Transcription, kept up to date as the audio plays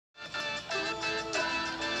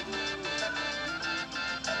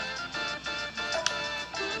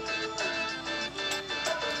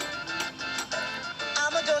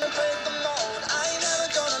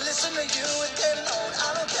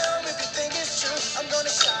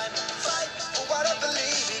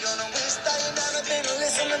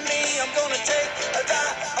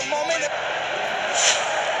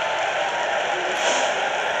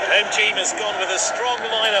Home team has gone with a strong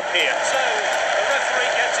lineup here. So, the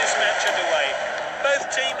referee gets this match underway.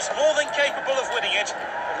 Both teams more than capable of winning it.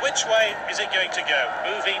 But which way is it going to go?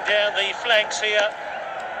 Moving down the flanks here.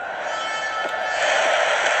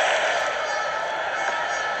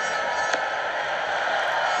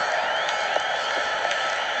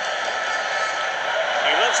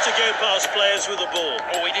 He loves to go past players with the ball.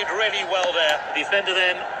 Oh, he did really well there. The defender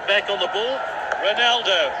then back on the ball.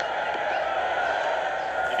 Ronaldo.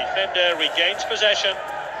 Defender regains possession,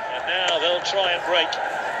 and now they'll try and break.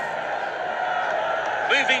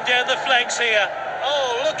 Moving down the flanks here.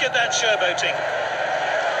 Oh, look at that showboating.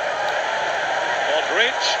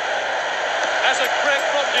 Modric has a crack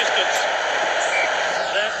from distance.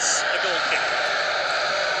 That's a goal kick.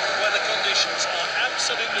 Weather conditions are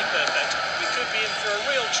absolutely perfect. We could be in for a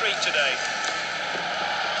real treat today.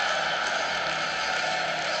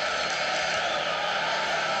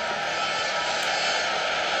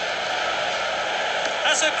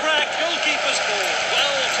 That's a crack, goalkeeper's ball,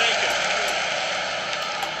 well taken.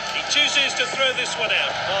 He chooses to throw this one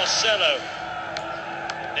out. Marcelo.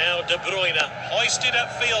 Now De Bruyne, hoisted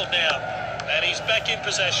upfield now, and he's back in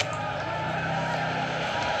possession.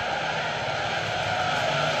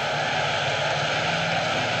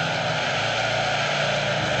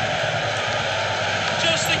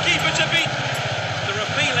 Just the keeper to beat. They're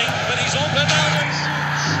appealing, but he's on Ronaldo.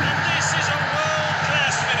 And this is a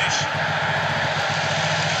world-class finish.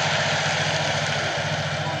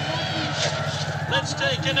 Let's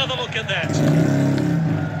take another look at that.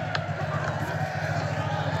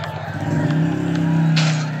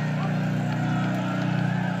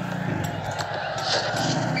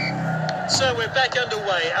 So we're back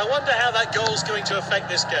underway. I wonder how that goal's going to affect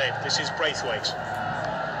this game. This is Braithwaite.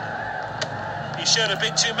 He showed a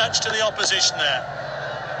bit too much to the opposition there.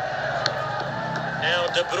 Now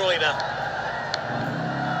De Bruyne.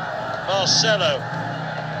 Marcelo.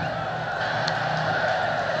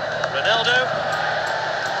 Ronaldo.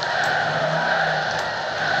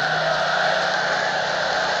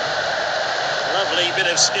 Lovely bit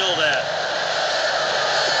of skill there.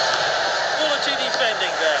 Quality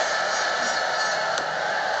defending there.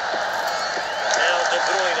 Now De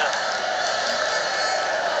Bruyne.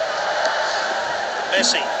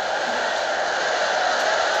 Messi.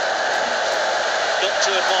 Got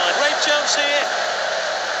to admire. Great chance here.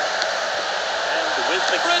 And with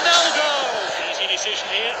the Ronaldo. Easy decision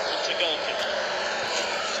here. It's a goal kick.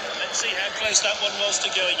 Let's see how close that one was to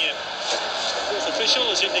going in. The fourth official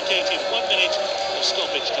has indicated 1 minute of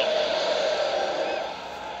stoppage time.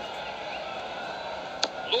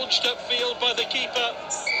 Launched upfield by the keeper.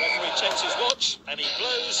 Referee checks his watch and he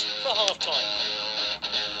blows for half-time.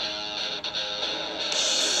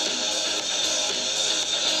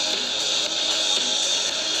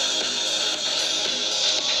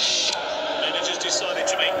 Manager's decided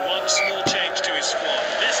to make one small change to his squad.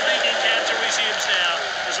 This league encounter resumes now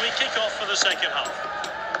as we kick off for the second half.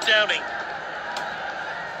 Downing.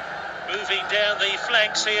 Moving down the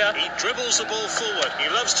flanks here. He dribbles the ball forward. He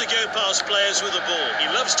loves to go past players with the ball. He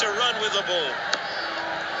loves to run with the ball.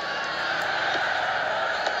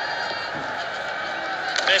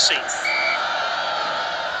 Messi.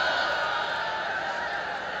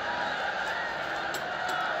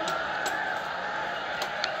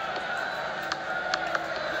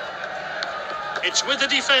 It's with the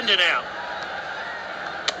defender now.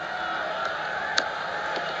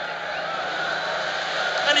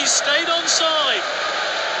 And he stayed onside.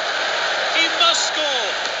 He must score.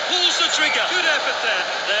 Pulls the trigger. Good effort there.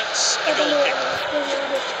 That's a goal kick.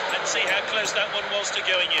 Let's see how close that one was to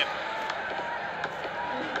going in.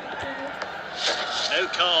 No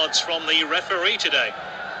cards from the referee today.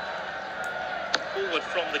 Forward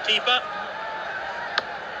from the keeper.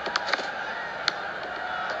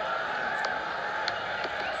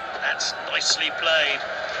 That's nicely played.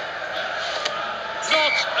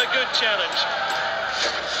 Not a good challenge.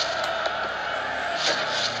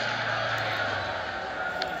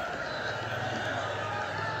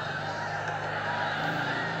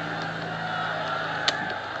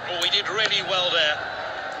 Oh, he did really well there.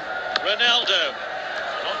 Ronaldo.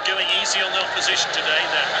 Not going easy on the opposition today.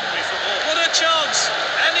 They're hungry for more. What a chance!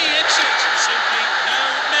 And he hits it. Simply no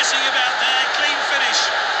messing about there. Clean finish.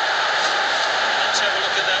 Let's have a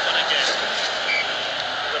look at that one again.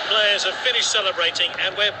 The players have finished celebrating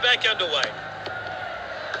and we're back underway.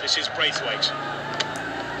 This is Braithwaite.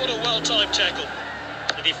 What a well-timed tackle.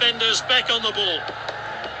 The defender's back on the ball.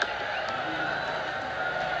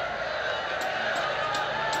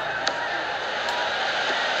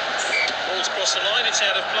 Ball's crossed the line, it's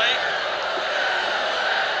out of play.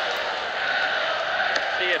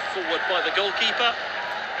 step forward by the goalkeeper.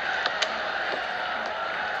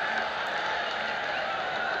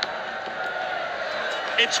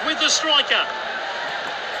 It's with the striker.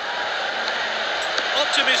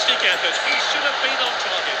 Optimistic effort. He should have been on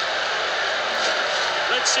target.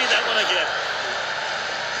 Let's see that one again.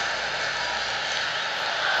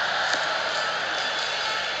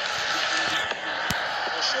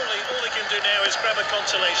 Well, surely all he can do now is grab a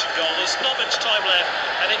consolation goal. There's not much time left,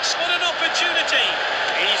 and it's what an opportunity.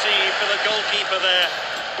 Easy for the goalkeeper there.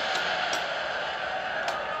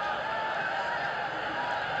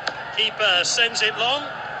 Keeper sends it long.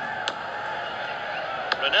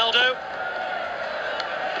 Ronaldo.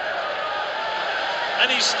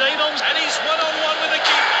 And he's stayed on, and he's one-on-one with the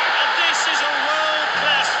keeper. And this is a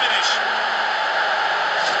world-class finish.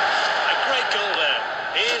 A great goal there.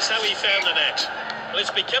 Here's how he found the net. Well, it's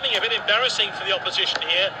becoming a bit embarrassing for the opposition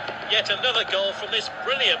here. Yet another goal from this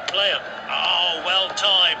brilliant player. Oh, well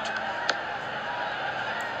timed.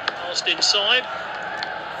 Passed inside.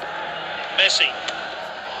 Messi.